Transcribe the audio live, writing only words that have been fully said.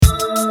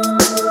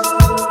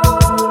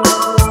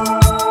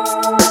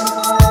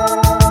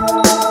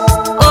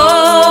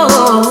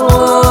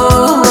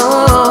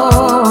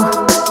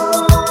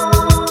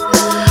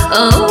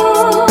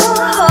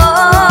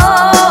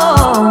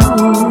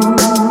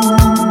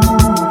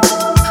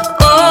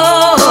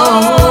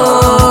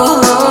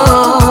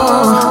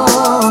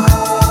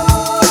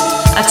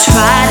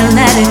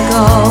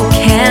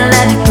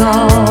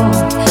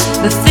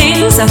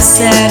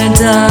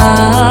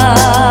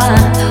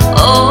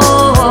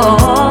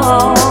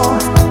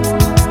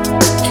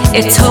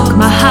It took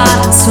my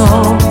heart and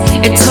soul,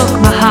 it took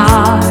my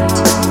heart,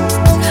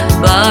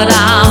 but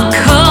I'm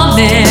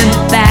coming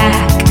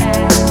back.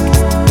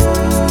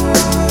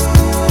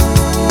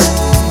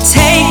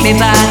 Take me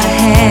by the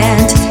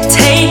hand,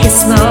 take it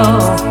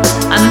slow.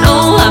 I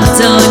know I've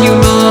done you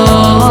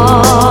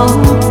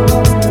wrong,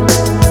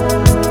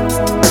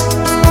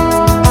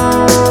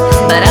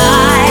 but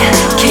I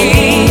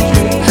keep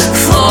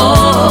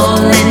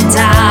falling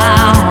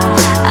down.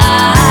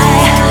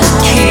 I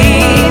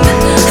keep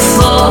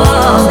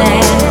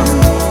falling.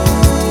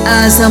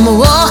 As I'm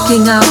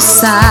walking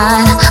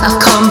outside, I've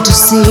come to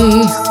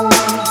see.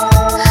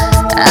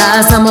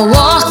 As I'm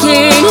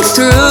walking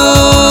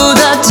through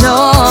the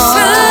door,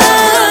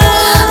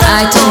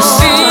 I can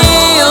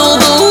feel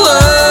the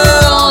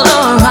world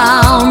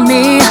around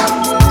me,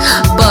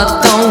 but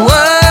the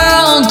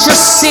world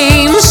just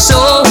seems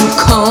so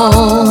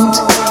cold.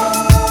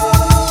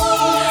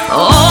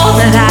 All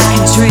that I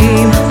can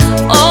dream,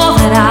 all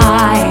that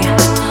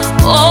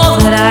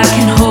I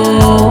can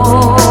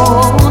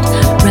hold,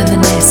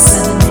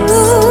 reminiscing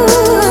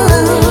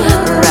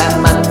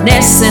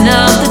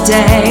of the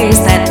days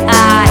that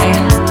I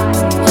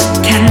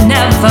can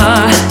never,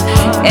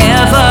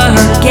 ever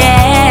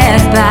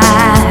get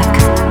back.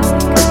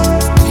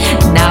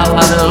 Now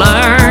I've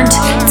learned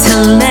to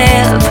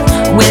live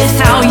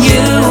without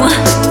you.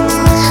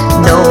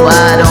 No,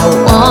 I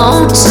don't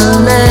want to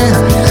live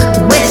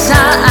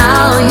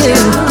without you.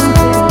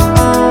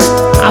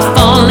 I've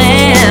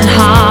fallen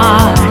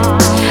hard,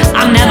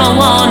 I never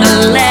wanna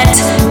let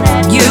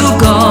you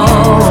go.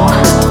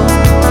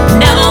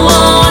 Never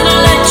wanna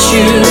let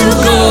you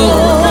go.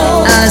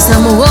 As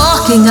I'm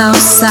walking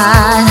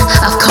outside,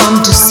 I've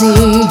come to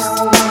see.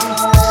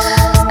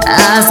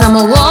 As I'm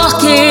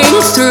walking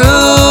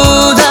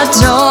through the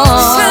door,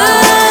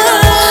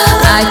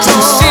 I can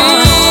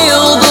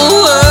feel the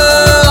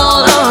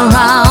world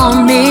around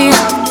me,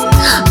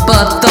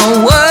 but the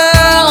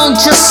world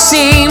just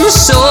seems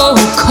so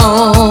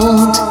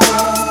cold.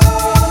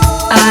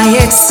 I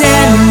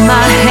extend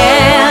my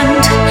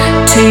hand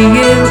to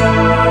you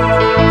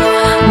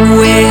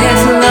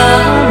with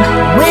love,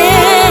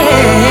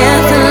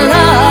 with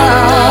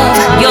love.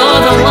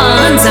 You're the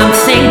ones I'm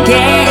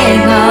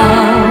thinking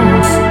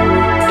of.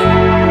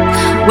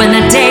 When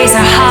the days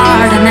are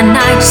hard and the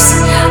nights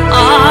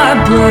are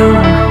blue,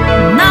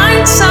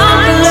 nights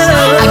are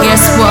blue. I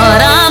guess what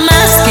I'm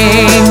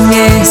asking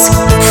is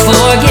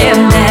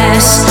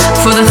forgiveness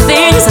for the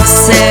things I've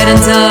said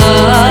and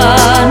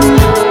done.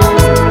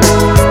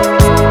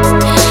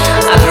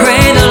 I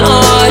pray the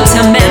Lord to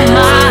mend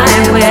my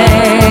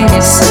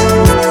ways.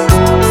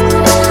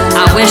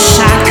 I wish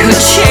I could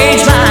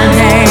change my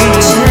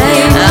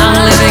name. I'm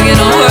living in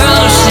a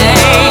world of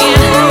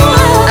shame.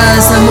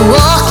 As I'm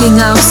walking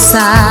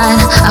outside,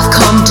 I've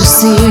come to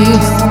see.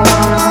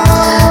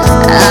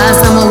 As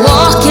I'm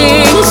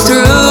walking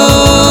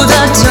through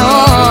the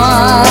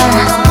door,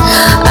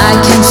 I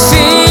can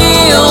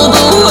feel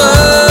the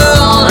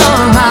world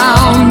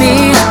around me,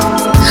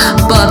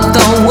 but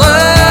the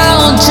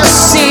world just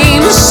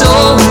seems so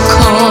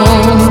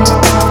cold.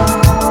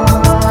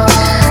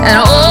 And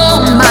all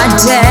my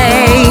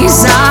days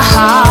are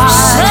hard,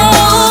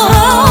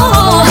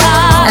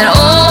 and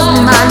all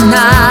my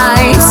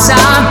nights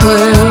are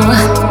blue.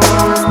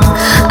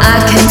 I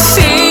can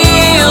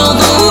feel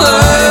the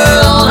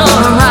world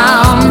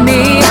around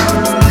me,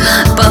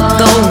 but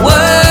the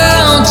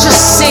world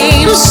just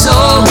seems so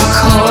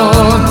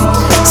cold,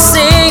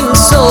 seems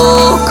so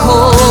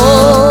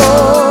cold,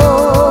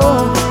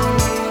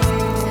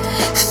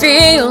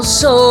 feels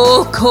so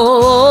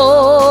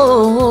cold,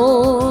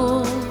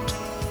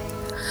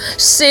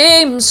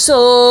 seems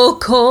so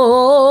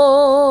cold,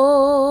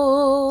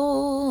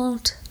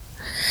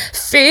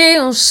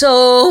 feels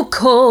so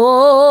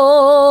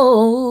cold.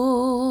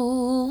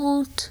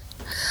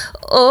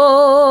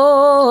 Oh.